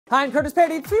Hi, I'm Curtis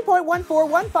Parody,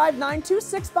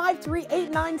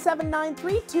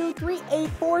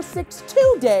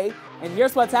 3.1415926538979323846 day, and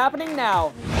here's what's happening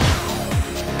now.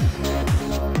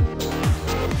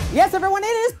 Yes, everyone, it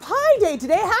is Pi Day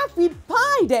today. Happy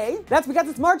Pi Day. That's because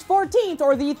it's March 14th,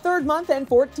 or the third month and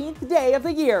 14th day of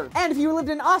the year. And if you lived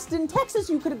in Austin, Texas,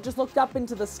 you could have just looked up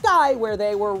into the sky where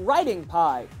they were writing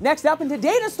pi. Next up into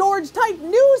data storage type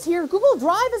news here, Google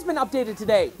Drive has been updated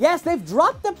today. Yes, they've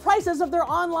dropped the prices of their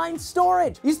online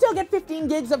storage. You still get 15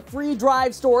 gigs of free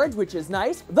drive storage, which is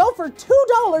nice. Though for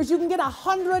 $2, you can get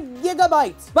 100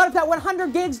 gigabytes. But if that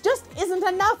 100 gigs just isn't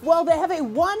enough, well, they have a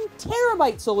 1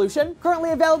 terabyte solution,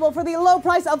 currently available for the low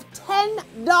price of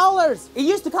 $10. It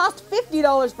used to cost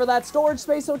 $50 for that storage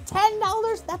space, so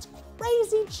 $10, that's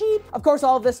crazy cheap. Of course,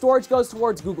 all of this storage goes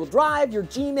towards Google Drive, your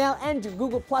Gmail, and your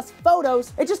Google Plus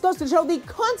photos. It just goes to show the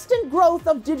constant growth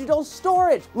of digital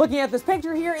storage. Looking at this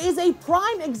picture here is a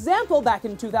prime example. Back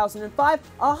in 2005,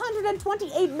 a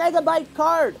 128 megabyte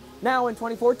card. Now in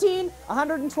 2014,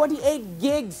 128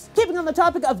 gigs. Keeping on the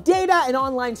topic of data and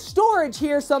online storage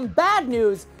here, some bad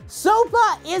news.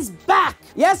 SOPA is back!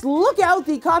 Yes, look out,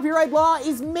 the copyright law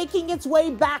is making its way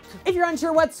back. If you're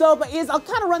unsure what SOPA is, I'll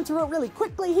kind of run through it really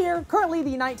quickly here. Currently,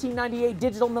 the 1998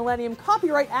 Digital Millennium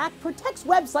Copyright Act protects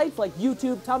websites like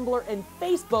YouTube, Tumblr, and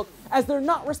Facebook, as they're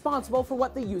not responsible for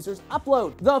what the users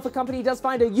upload. Though if a company does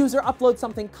find a user uploads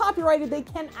something copyrighted, they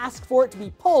can ask for it to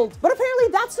be pulled. But apparently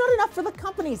that's not enough for the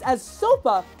companies, as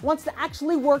SOPA wants to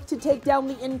actually work to take down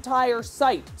the entire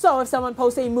site. So if someone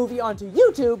posts a movie onto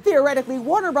YouTube, theoretically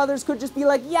Warner Brothers could just be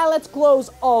like, yeah, let's close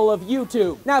all of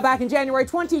YouTube. Now back in January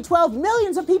 2012,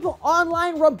 millions of people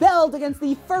online rebelled against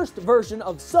the first version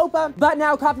of SOPA, but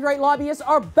now copyright lobbyists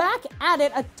are back at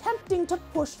it, attempting to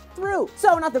push through.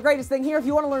 So not the greatest thing here. If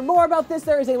you want to learn more about this,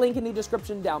 there is a link in the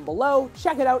description down below.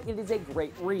 Check it out, it is a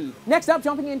great read. Next up,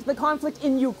 jumping into the conflict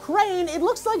in Ukraine, it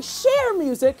looks like Share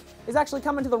Music is actually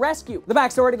coming to the rescue. The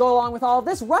backstory to go along with all of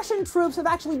this, Russian troops have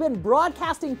actually been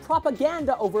broadcasting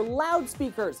propaganda over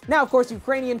loudspeakers. Now, of course,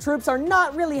 Ukrainian troops are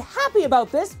not really happy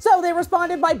about this, so they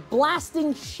responded by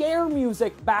blasting Share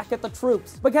Music back at the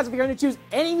troops. Because if you're going to choose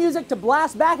any music to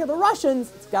blast back at the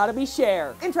Russians, it's gotta be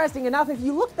Share. Interesting enough, if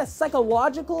you look at the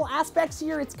psychological aspects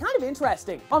here, it's kind of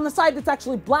interesting. On the side that's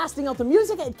actually blasting out the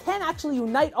music, it can actually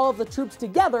unite all of the troops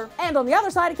together, and on the other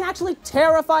side, it can actually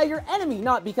terrify your enemy,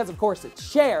 not because, of course, it's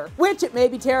Share, which it may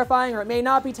be terrifying or it may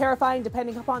not be terrifying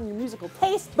depending upon your musical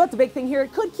taste, but the big thing here,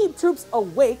 it could keep troops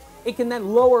awake. It can then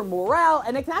lower morale,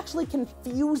 and it can actually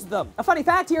confuse them. A funny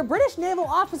fact here, British naval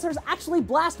officers actually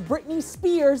blast Britney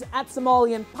Spears at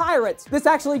Somalian pirates. This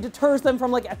actually deters them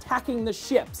from attacking the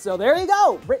ship. So there you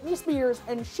go, Britney Spears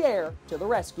and Cher to the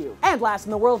rescue. And last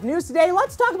in the world news today,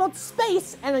 let's talk about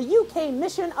space and a UK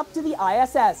mission up to the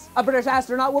ISS. A British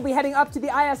astronaut will be heading up to the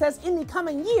ISS in the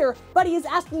coming year, but he is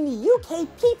asking the UK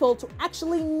people to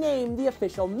actually name the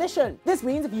official mission. This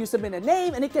means if you submit a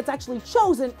name and it gets actually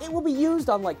chosen, it will be used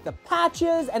on the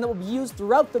patches, and it will be used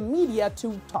throughout the media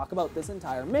to talk about this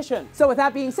entire mission. So with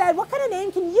that being said, what kind of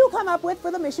name can you come up with for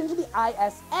the mission to the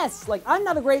ISS? I'm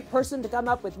not a great person to come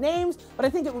up with names, but I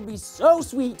think it would be so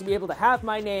sweet to be able to have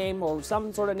my name or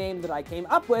some sort of name that I came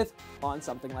up with on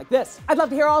something like this. I'd love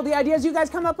to hear all the ideas you guys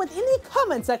come up with in the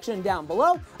comment section down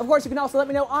below. Of course, you can also let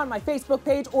me know on my Facebook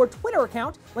page or Twitter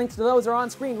account. Links to those are on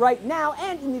screen right now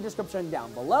and in the description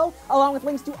down below, along with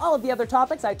links to all of the other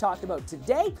topics I talked about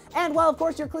today. And while, of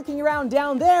course, you're clicking around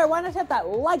down there, why not hit that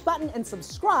like button and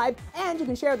subscribe, and you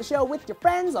can share the show with your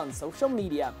friends on social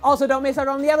media. Also, don't miss out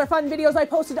on the other fun videos I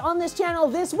posted on this channel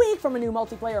this week, from a new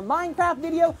multiplayer Minecraft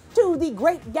video to the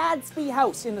Great Gatsby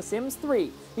house in The Sims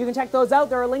 3. You can check those out,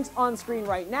 there are links on screen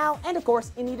right now, and of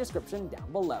course in the description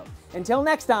down below. Until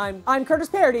next time, I'm Curtis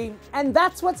Parody, and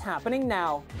that's what's happening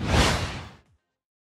now.